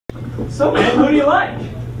So, man, who do you like?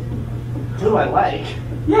 Who do I like?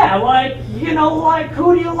 Yeah, like, you know, like,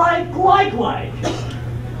 who do you like? Well,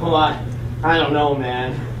 I don't know,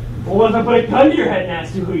 man. Well, what if I put a gun to your head and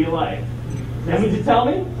ask you who you like? That means you tell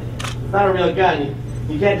me? It's not a real gun.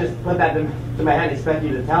 You can't just put that to my head and expect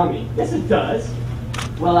you to tell me. Yes, it does.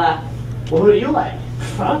 Well, who do you like? I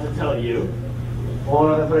don't have to tell you. Well,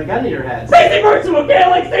 what if I put a gun to your head? Stacey Bertram, okay? I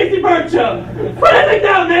like Stacey Bertram! Put that thing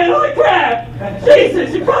down, man! Holy crap!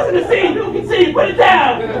 Jesus, you're crossing the scene! People can see you! Put it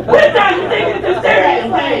down! Put it down! You're taking it too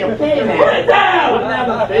seriously! Okay, man. Put it down! Put down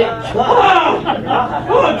the big Oh!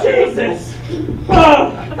 Oh, Jesus!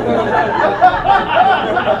 Oh!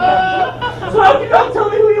 So how can you not tell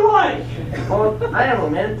me who you like? Well, I don't know,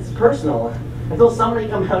 man. It's personal. Until somebody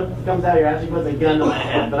comes out here and actually puts a gun to my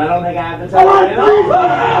head, but I don't think I have to tell you.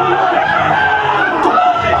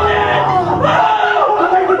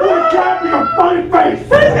 I'm gonna cap your funny face! He's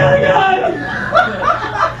got a gun!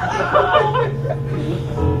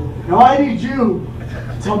 Now I need you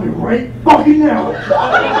to tell me right fucking now.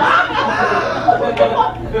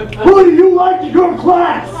 Who do you like to go to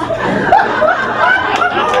class?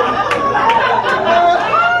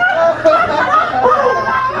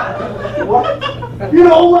 What? You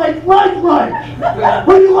know, like. What do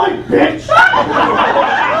you like, bitch? I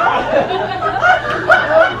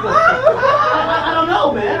don't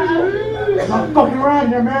know, man. I'm not fucking around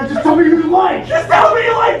here, man. Just tell me who you like. Just tell me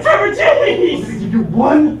you like Trevor I'm James! gonna give you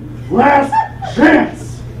one last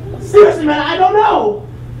chance. Seriously, man, I don't know.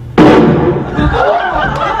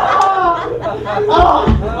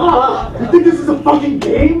 You think this is a fucking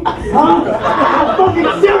game? Huh? I'm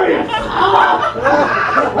fucking serious!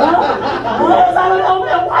 I don't know,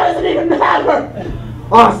 man. Why does it even matter?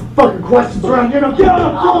 Oh, some fucking questions around here. Now get on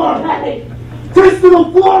the floor! Hey. Taste to the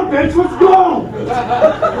floor, bitch! Let's go!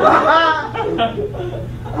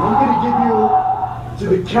 I'm gonna give you to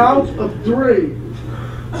the count of 3 to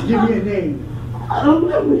give me a name. I don't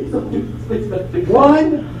know.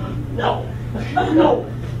 1, No. No.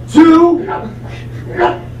 2, No.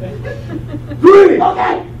 3!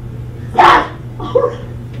 Okay. Yeah.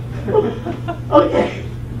 Okay.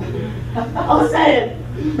 I'll say it.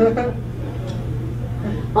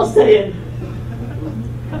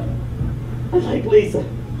 I like Lisa.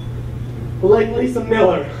 I like Lisa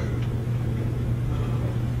Miller.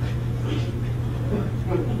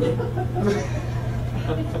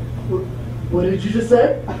 What did you just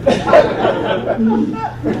say? I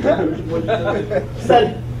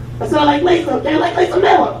said I like Lisa, okay? I like Lisa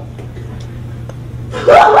Miller.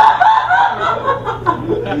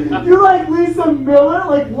 You like Lisa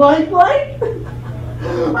Miller? Like?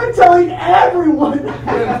 I'm telling everyone. Oh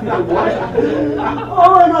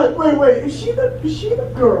my God! Wait! Is she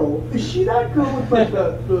the girl? Is she that girl with like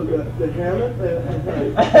the hairlip?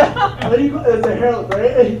 What do you? It's a hairlip,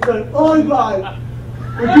 right? And he's like, oh my God!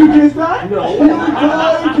 Would you kiss that? No. You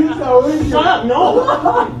would kiss that? Wouldn't you? Shut up! No.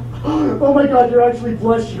 Oh my God, you're actually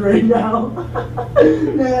blushing right now.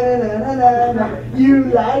 Na. You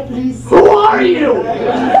like Lisa. Who are you?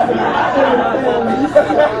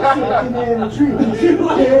 Sitting in a tree.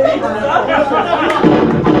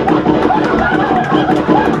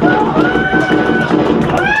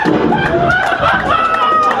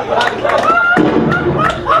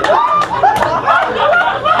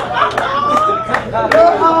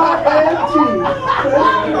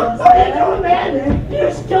 What are you doing, man? You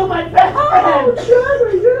just killed my best friend. Oh,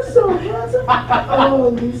 Trevor, you're so handsome. Oh,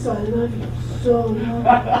 Lisa, I love you so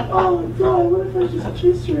much. Oh, God, what if I just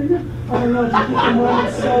kissed you right now? I don't know, just get your mom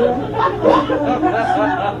excited.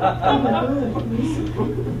 Oh, my God, Lisa.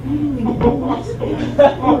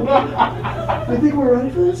 You think we're ready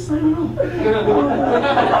for this? I don't know.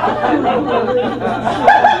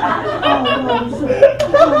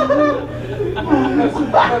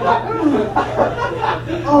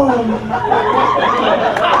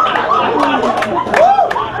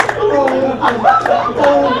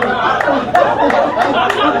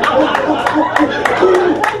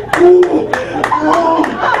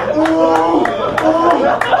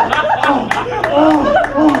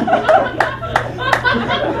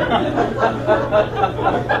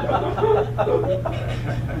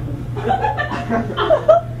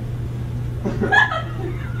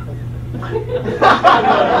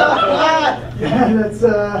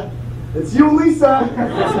 Yeah, that's you, Lisa.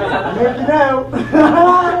 Make it out.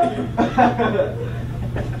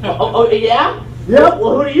 Oh, yeah? Yep.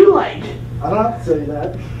 Well, who do you like? I don't have to tell you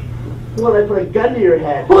that. Well, I put a gun to your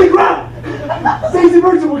head. Holy crap! Stacey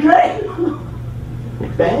Bertram, okay?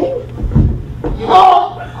 Bang?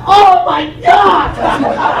 Oh my God!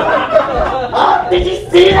 Oh, did you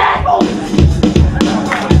see that? Oh,